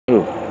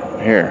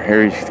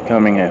Here he's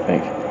coming, I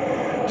think.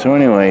 So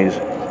anyways,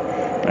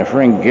 my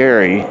friend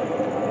Gary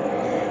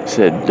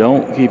said,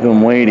 don't keep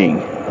him waiting.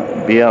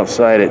 Be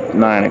outside at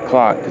 9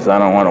 o'clock because I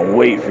don't want to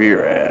wait for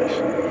your ass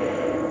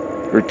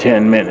for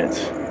 10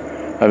 minutes.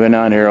 I've been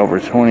out here over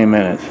 20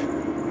 minutes.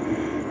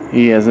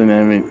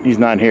 He's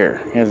not here.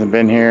 He hasn't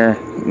been here,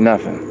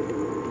 nothing.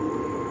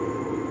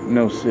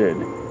 No Sid.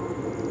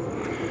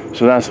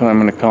 So that's what I'm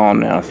going to call him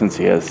now, since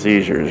he has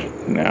seizures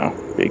now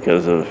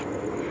because of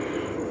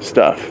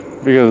stuff.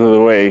 Because of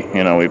the way,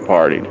 you know, we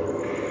partied.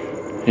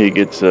 He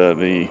gets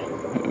the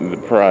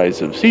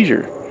prize of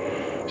seizure.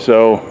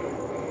 So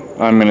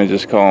I'm going to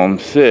just call him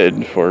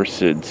Sid for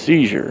Sid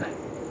Seizure.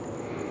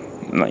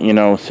 You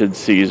know, Sid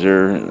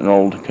Caesar, an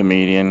old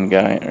comedian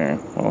guy.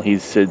 Well,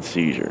 he's Sid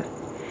Seizure.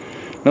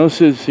 No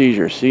Sid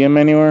Seizure. See him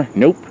anywhere?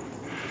 Nope.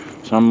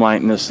 So I'm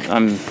lighting this.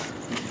 I'm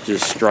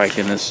just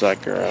striking this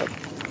sucker up.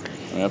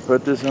 I'm going to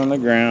put this on the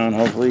ground.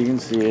 Hopefully you can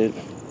see it.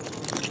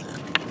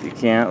 If you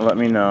can't, let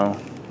me know.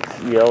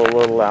 Yell a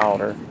little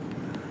louder.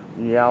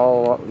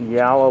 Yowl a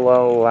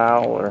little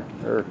louder.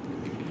 Or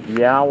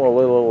yowl a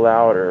little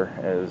louder,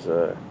 as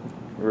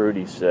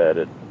Rudy said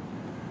at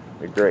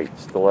the great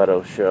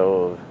stiletto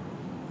show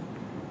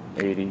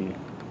of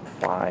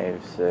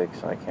 85,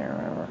 6, I can't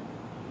remember.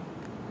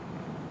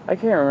 I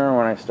can't remember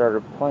when I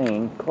started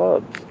playing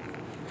clubs.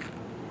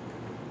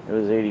 It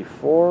was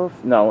 84,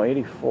 no,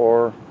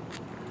 84,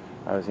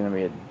 I was going to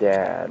be a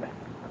dad.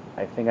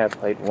 I think I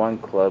played one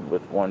club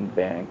with one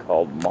band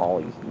called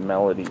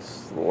Melody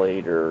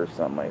Slater or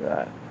something like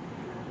that.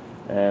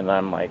 And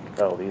I'm like,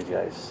 oh, these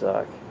guys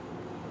suck.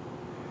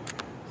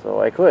 So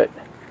I quit.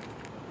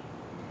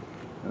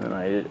 And then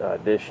I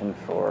auditioned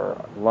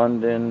for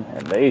London,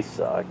 and they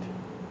sucked.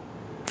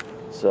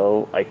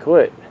 So I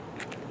quit.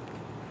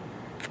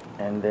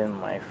 And then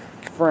my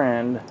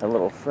friend, a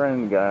little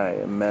friend guy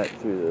I met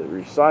through the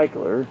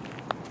recycler,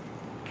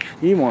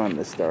 he wanted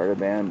to start a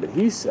band, but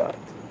he sucked.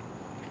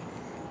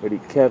 But he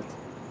kept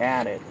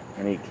at it,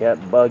 and he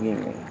kept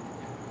bugging me.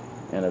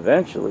 And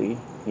eventually,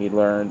 he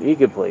learned he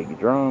could play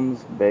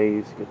drums,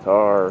 bass,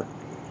 guitar.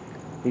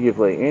 He could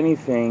play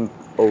anything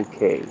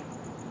okay.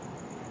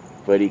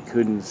 But he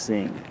couldn't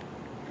sing.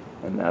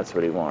 And that's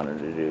what he wanted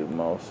to do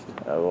most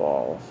of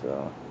all,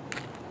 so.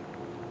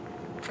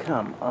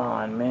 Come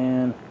on,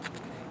 man.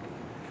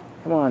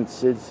 Come on,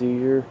 Sid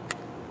Seizure.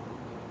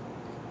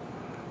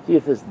 See,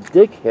 if this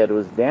dickhead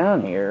was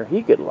down here,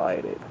 he could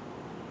light it.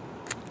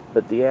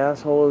 But the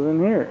asshole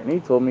isn't here, and he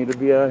told me to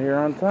be out here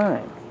on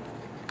time.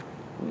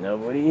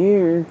 Nobody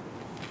here.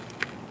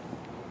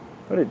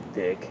 What a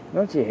dick.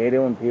 Don't you hate it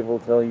when people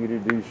tell you to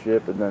do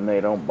shit, but then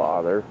they don't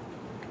bother?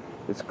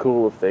 It's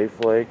cool if they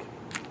flake.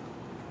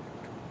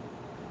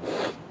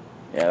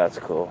 Yeah, that's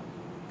cool.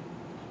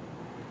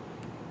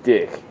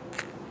 Dick.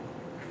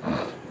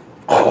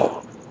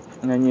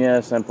 And then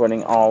yes, I'm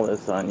putting all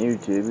this on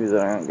YouTube because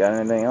I haven't got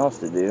anything else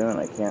to do and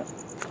I can't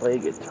play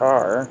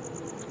guitar.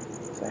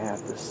 So I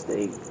have to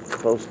stay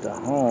close to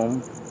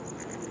home.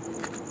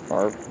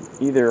 Or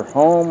either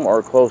home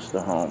or close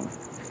to home.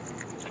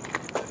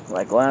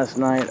 Like last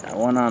night, I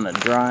went on a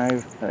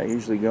drive that I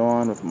usually go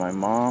on with my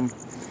mom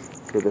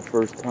for the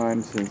first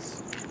time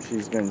since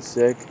she's been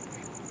sick.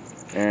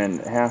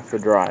 And half the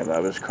drive I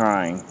was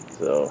crying,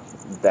 so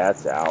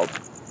that's out.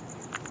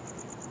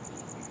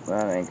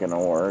 That ain't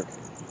gonna work.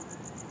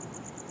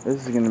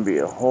 This is gonna be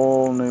a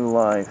whole new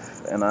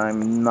life, and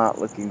I'm not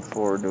looking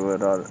forward to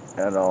it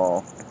at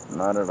all.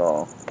 Not at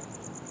all.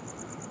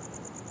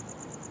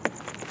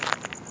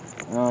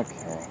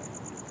 Okay.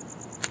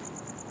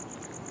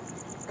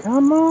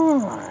 Come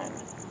on!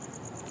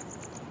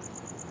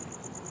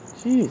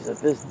 Jeez, if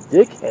this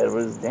dickhead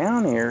was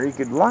down here, he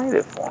could light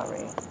it for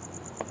me.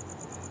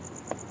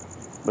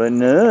 But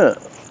no,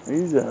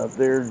 he's out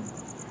there,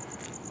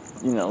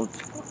 you know,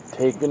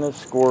 taking a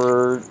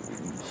squirt,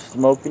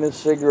 smoking a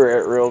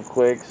cigarette real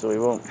quick so he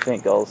won't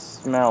think I'll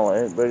smell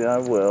it, but I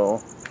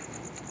will.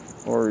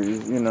 Or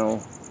he's, you know,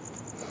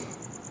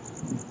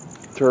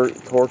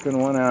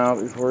 torquing one out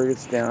before he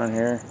gets down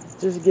here.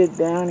 Just get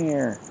down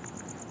here.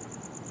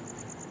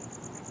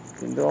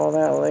 You can do all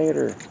that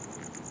later.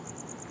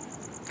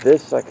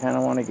 This I kind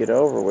of want to get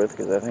over with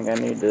because I think I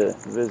need to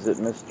visit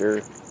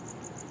Mr.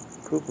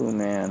 Poo-Poo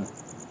Man.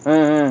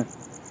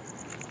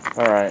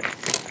 Alright.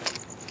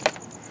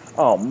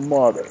 Oh,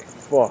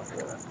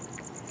 motherfucker.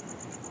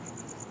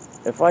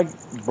 If I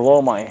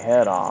blow my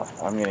head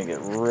off, I'm gonna get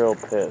real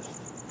pissed.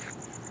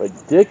 But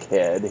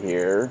dickhead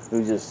here,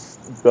 who just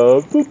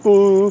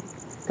boo-boo.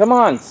 Come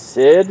on,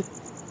 Sid.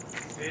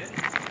 Sid?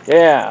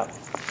 Yeah. Sid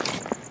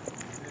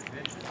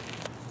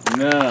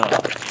No.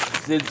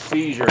 Sid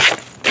Seizure.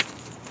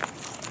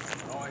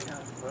 Always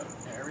have to put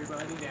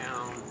everybody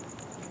down.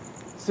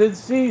 Sid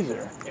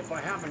Caesar. If I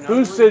have another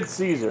Who's Sid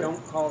Caesar?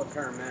 Don't call the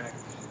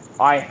paramedics.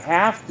 I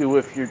have to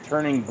if you're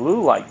turning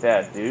blue like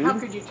that, dude. How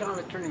could you tell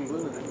it's turning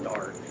blue in the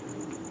dark?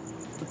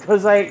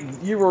 Because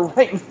you were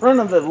right in front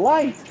of the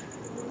light.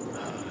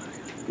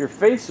 Your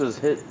face was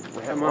hit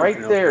right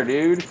there,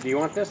 dude. Do you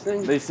want this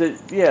thing? They said,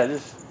 yeah,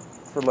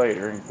 just for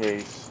later in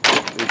case.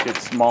 If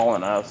it's small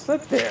enough,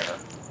 sit there.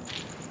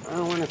 I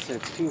don't want to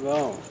sit too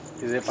low.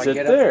 Because if I Sit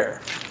get there.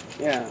 up.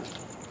 Yeah.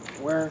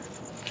 Where?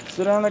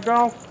 Sit on the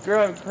golf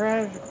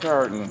crash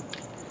carton.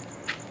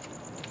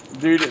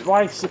 Dude,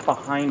 why sit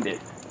behind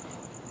it?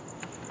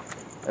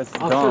 That's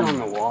I'll dumb. sit on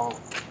the wall.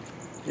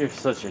 You're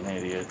such an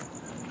idiot.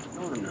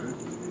 No, I'm not.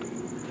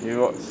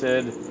 You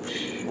said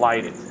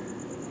light it.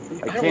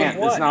 I don't can't.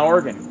 want It's not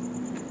working. I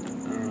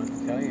don't know what to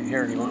tell you.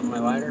 Here, do you want my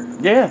lighter?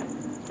 Yeah.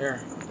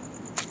 Here.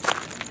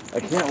 I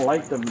can't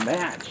light the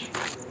match.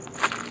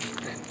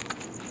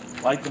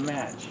 Light the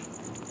match.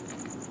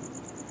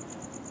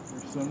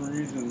 For some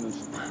reason,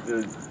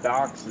 the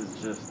docks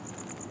is just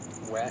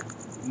wet.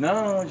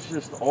 No, it's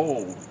just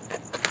old.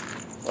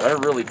 But I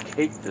really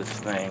caked this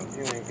thing.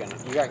 You ain't gonna.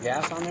 You got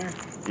gas on there?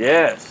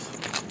 Yes.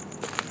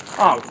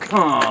 Oh,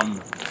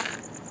 come.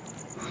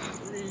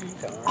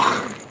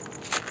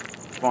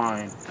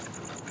 Fine.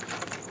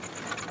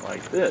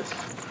 Like this.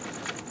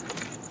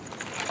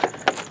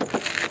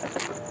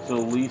 So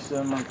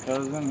Lisa, my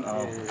cousin.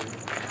 Oh,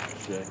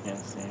 shit! I can't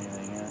see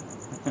anything yet.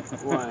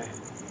 Why?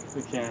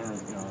 The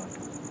camera's gone.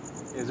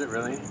 Is it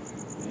really?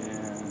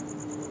 Yeah.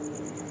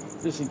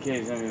 Just in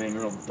case anything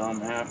real dumb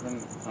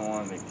happened, I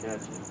wanted to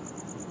catch it.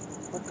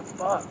 What the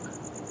fuck?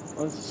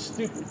 Well, this is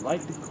stupid.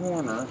 Like the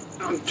corner.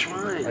 I'm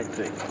trying. Like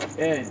the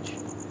edge.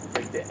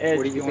 Like the edge.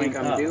 What do you think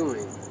I'm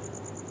doing?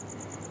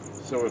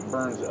 So it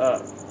burns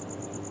up.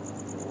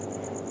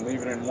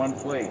 Leave it in one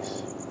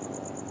place.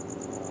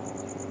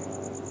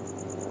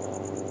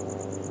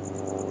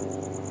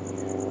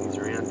 These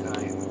are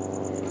anti.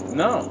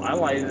 No, I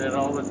lighted it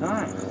all the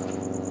time.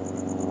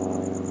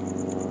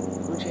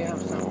 Don't you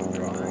have something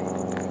dry?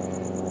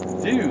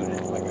 Dude.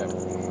 Like a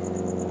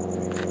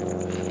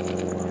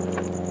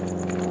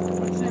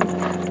What's in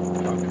there?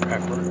 Dr.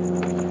 Pepper?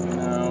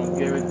 No,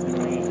 give it to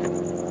me.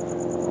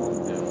 I'll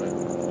do it.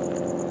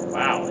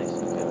 Wow, these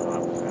things get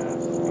hot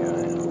fast.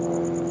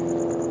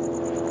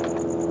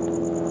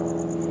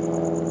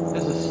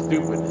 This is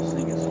stupid. This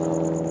thing is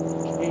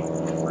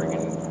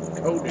friggin'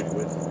 coated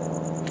with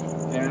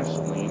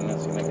gasoline.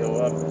 That's gonna go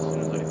up as soon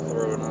as I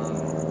throw it on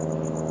there.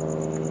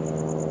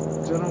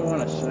 Cause I don't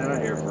want to sit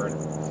out here for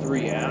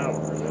 3 hours.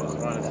 I just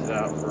want to sit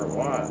out for a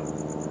while.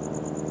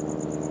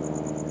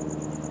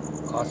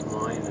 Cost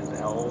mine is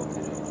how old is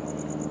it?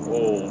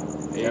 Old.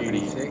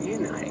 76. He's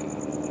not 80.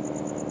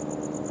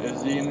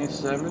 Is he in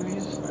his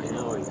 70s? I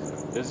know he's.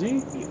 Is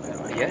he?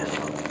 Yeah.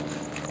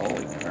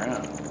 Holy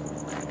crap.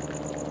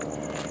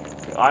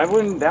 I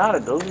wouldn't doubt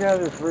it. Those guys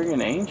are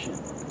friggin'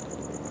 ancient.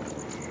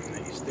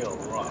 He's still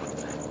rock.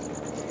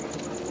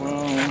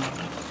 Well,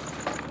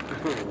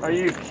 are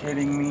you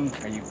kidding me?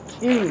 Are you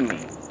kidding me?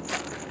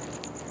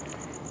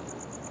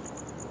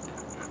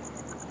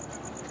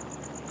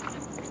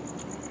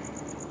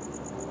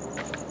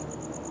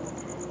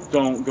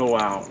 Don't go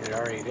out. It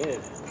already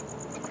did.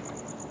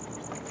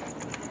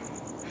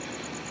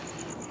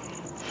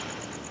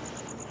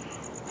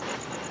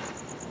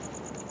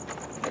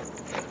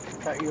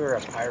 I thought you were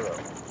a pyro.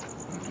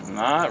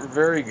 Not a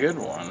very good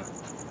one.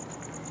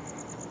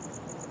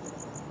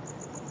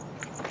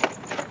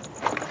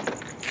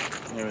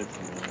 Give it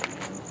to me.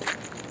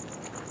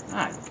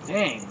 God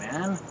dang,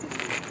 man.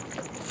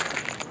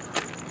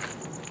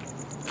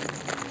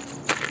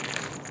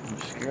 I'm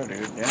scared to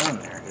go down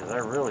there because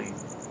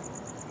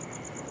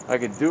I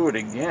could do it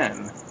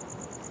again.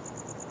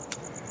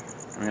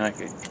 I mean, I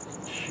could,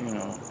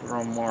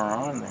 throw more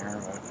on there,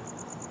 but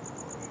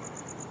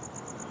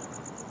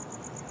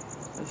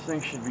this thing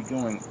should be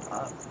going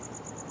up.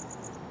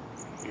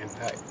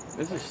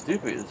 This is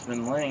stupid. It's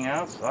been laying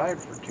outside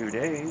for 2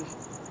 days.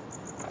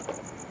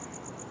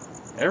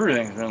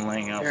 Everything's been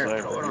laying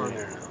outside for 2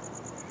 days.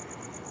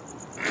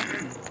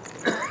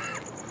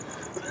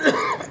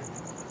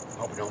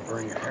 Hope you don't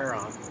burn your hair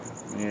off.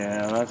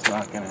 Yeah, that's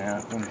not gonna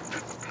happen.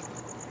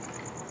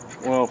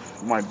 Well,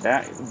 my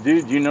back,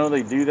 dude. You know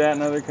they do that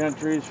in other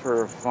countries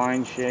for a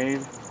fine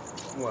shave.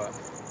 What?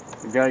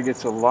 The guy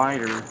gets a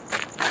lighter.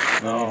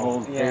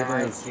 Oh, yeah,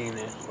 I've seen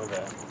it with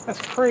a.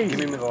 That's crazy.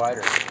 Give me the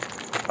lighter.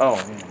 Oh,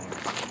 yeah.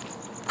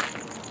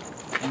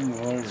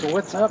 So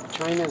what's up?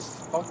 China's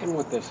fucking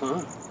with this,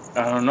 huh?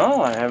 I don't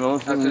know. I haven't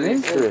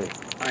listened to it.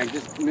 I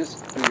just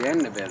missed the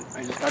end of it.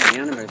 I just got the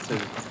end of it. It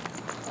says.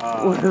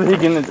 What are they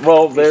gonna?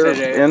 Well, they're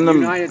in the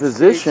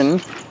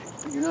position.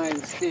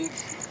 United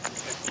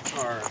States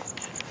are.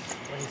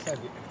 What he said.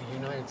 If the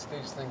United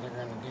States think they're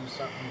going to do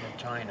something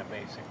to China,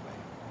 basically,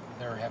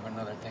 they're having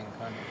another thing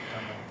coming.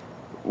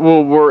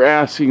 Well, we're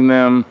asking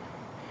them,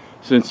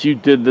 since you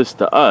did this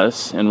to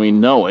us and we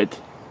know it,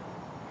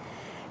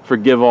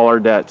 forgive all our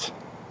debts,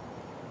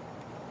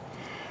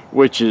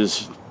 which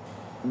is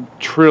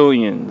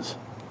trillions.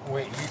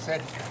 Wait, you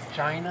said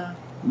China?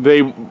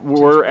 They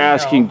were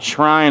asking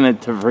China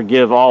to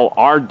forgive all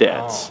our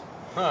debts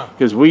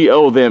because we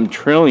owe them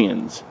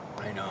trillions.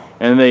 I know.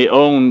 And they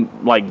own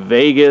like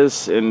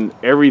Vegas and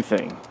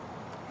everything.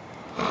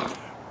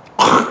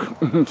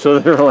 So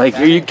they're like,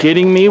 are you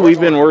kidding me? We've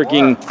been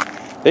working.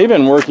 They've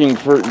been working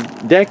for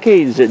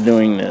decades at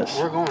doing this.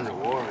 We're going to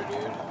war,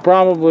 dude.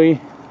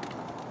 Probably.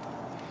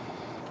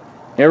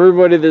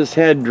 Everybody that's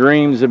had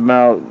dreams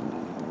about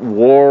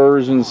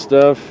wars and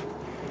stuff.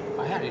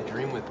 I had a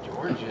dream with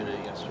George in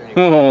it yesterday.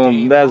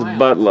 Oh, that's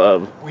butt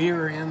love. We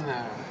were in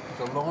the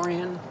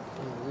DeLorean and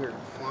we were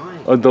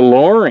flying. A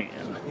DeLorean?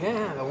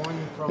 Yeah, the one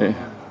from...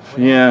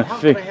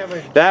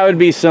 That would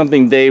be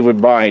something Dave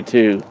would buy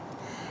too.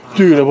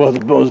 Dude, I bought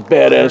the most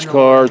badass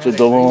car. It's a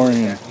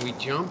DeLorean. We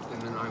jumped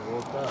and then I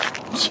woke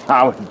up.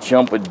 I would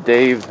jump with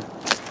Dave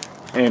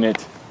in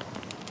it.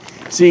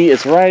 See,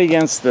 it's right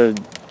against the...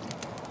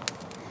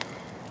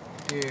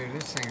 Dude,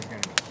 this thing's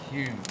going to be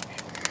huge.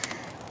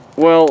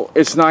 Well,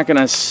 it's not going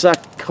to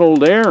suck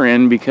cold air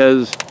in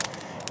because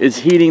it's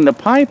heating the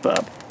pipe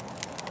up.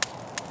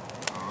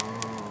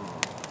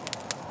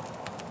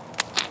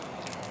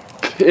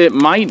 It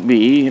might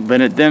be,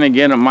 but then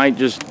again, it might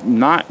just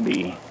not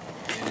be.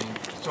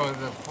 So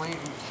the flame is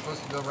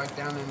supposed to go right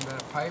down into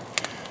the pipe?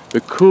 The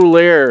cool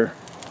air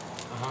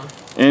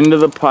into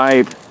the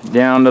pipe,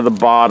 down to the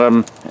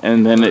bottom,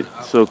 and then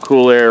so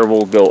cool air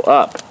will go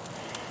up.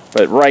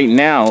 But right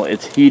now,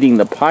 it's heating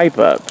the pipe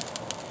up.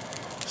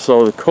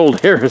 So the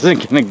cold air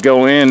isn't going to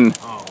go in.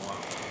 Oh, wow.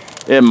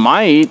 It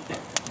might.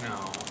 No.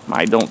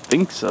 I don't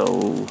think so.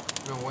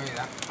 No way,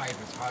 that pipe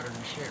is hotter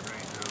than shit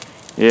right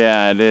now.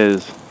 Yeah, it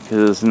is.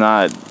 Because it's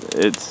not,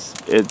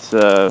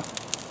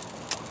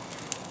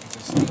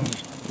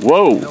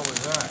 whoa.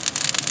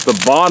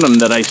 The bottom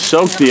that I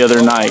soaked the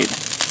other night,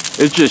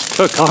 it just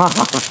took off.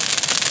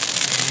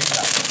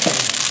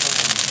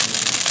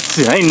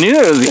 See, I knew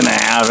it was going to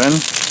happen.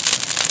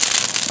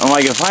 I'm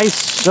like, if I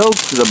soak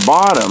to the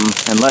bottom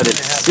and let it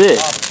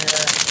sit.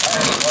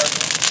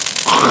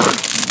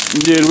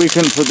 Dude, we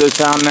couldn't put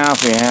this out now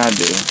if we had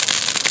to.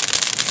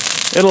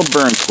 It'll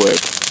burn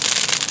quick.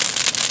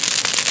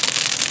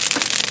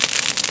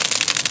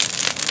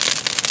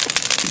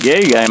 The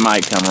gay guy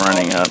might come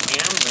running up.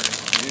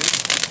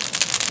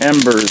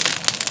 Embers.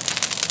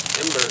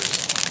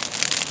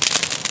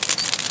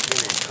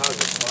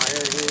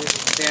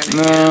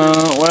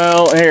 No,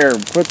 well, here,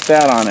 put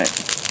that on it.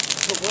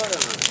 Put what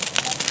on it?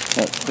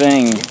 That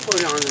thing. You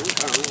put it on it,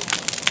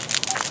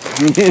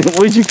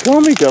 What'd you call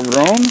me,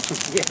 cabron?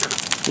 Yeah.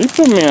 You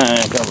put me on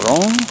it,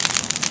 cabron.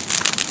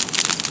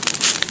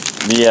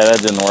 Yeah, that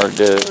didn't work,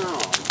 did it? No,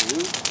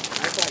 dude.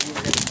 I thought you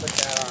were going to put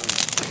that on.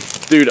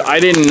 Dude, I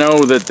didn't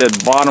know that the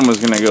bottom was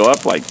going to go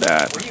up like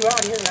that. Were you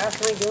out here last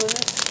night doing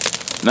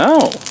this?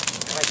 No.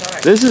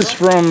 This is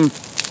from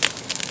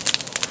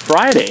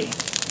Friday.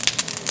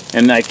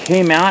 And I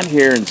came out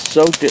here and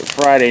soaked it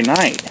Friday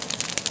night.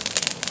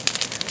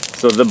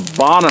 So the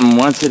bottom,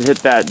 once it hit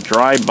that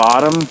dry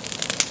bottom,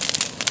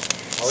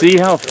 see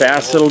how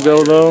fast it'll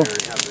go though?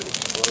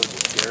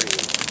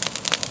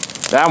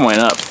 That went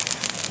up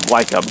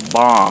like a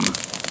bomb.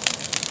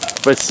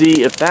 But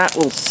see, if that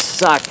will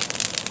suck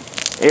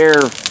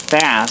air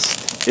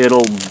fast,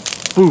 it'll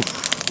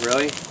poof.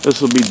 Really?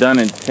 This will be done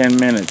in 10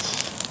 minutes,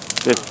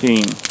 15.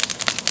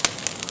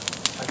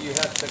 Have you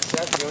had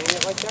success doing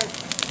it like that?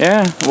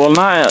 Yeah, well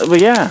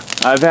yeah,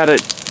 I've had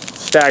it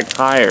stacked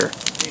higher.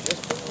 You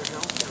just put your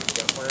house down, you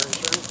got fire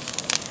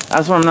insurance?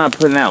 That's why I'm not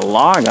putting that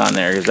log on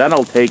there, because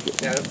that'll take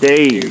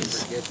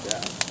days.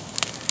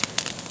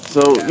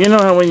 So, you know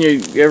how when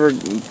you ever,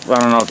 I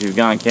don't know if you've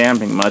gone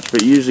camping much,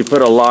 but you usually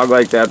put a log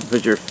like that to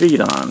put your feet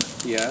on.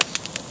 Yes.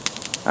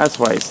 That's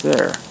why it's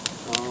there.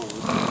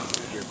 Oh,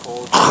 if you're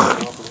cold.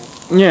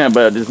 Yeah,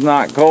 but it's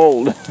not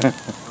cold.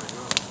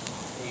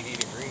 80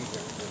 degrees.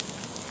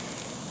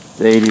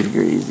 It's 80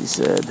 degrees, he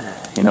said.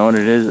 You know what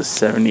it is? It's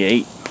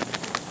 78.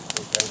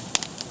 Okay.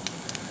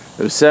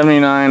 It was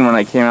 79 when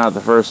I came out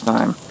the first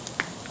time.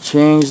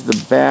 Changed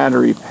the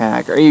battery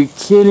pack. Are you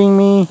kidding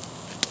me?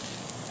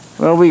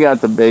 Well, we got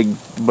the big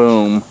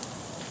boom.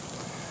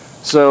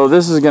 So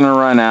this is going to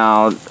run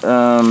out.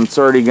 It's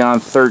already gone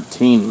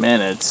 13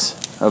 minutes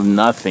of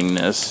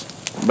nothingness.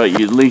 But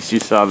at least you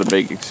saw the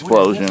big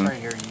explosion. What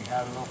is this right here? You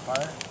have no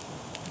fire?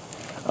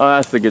 Oh,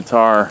 that's the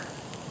guitar.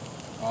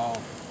 Oh.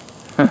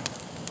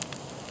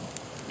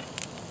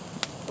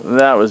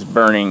 That was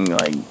burning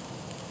like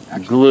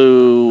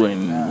glue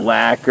and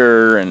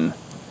lacquer and...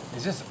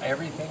 Is this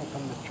everything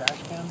from the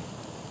trash can?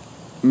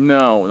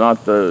 No,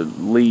 not the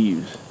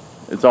leaves.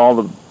 It's all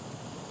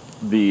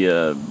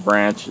the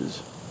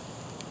branches.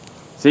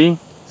 See?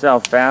 See how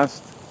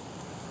fast?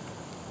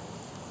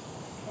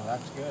 Well,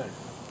 that's good.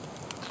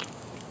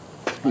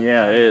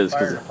 Yeah, it is.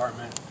 Cause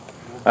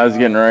I was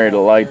getting ready to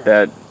light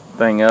that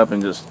thing up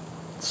and just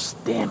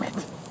stam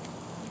it.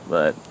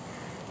 But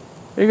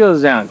it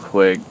goes down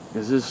quick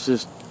because it's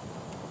just,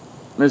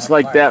 it's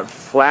like that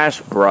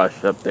flash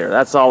brush up there.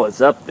 That's all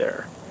that's up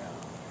there.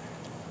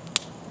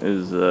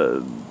 Is,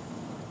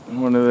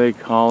 what do they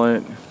call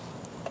it?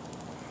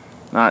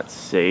 Not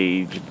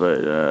sage,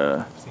 but,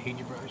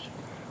 Sage brush?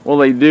 well,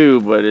 they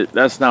do, but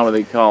that's not what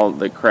they call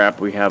the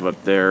crap we have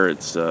up there.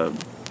 It's, You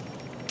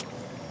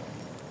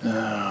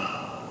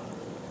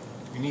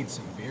need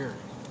some beer.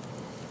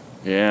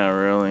 yeah,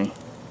 really.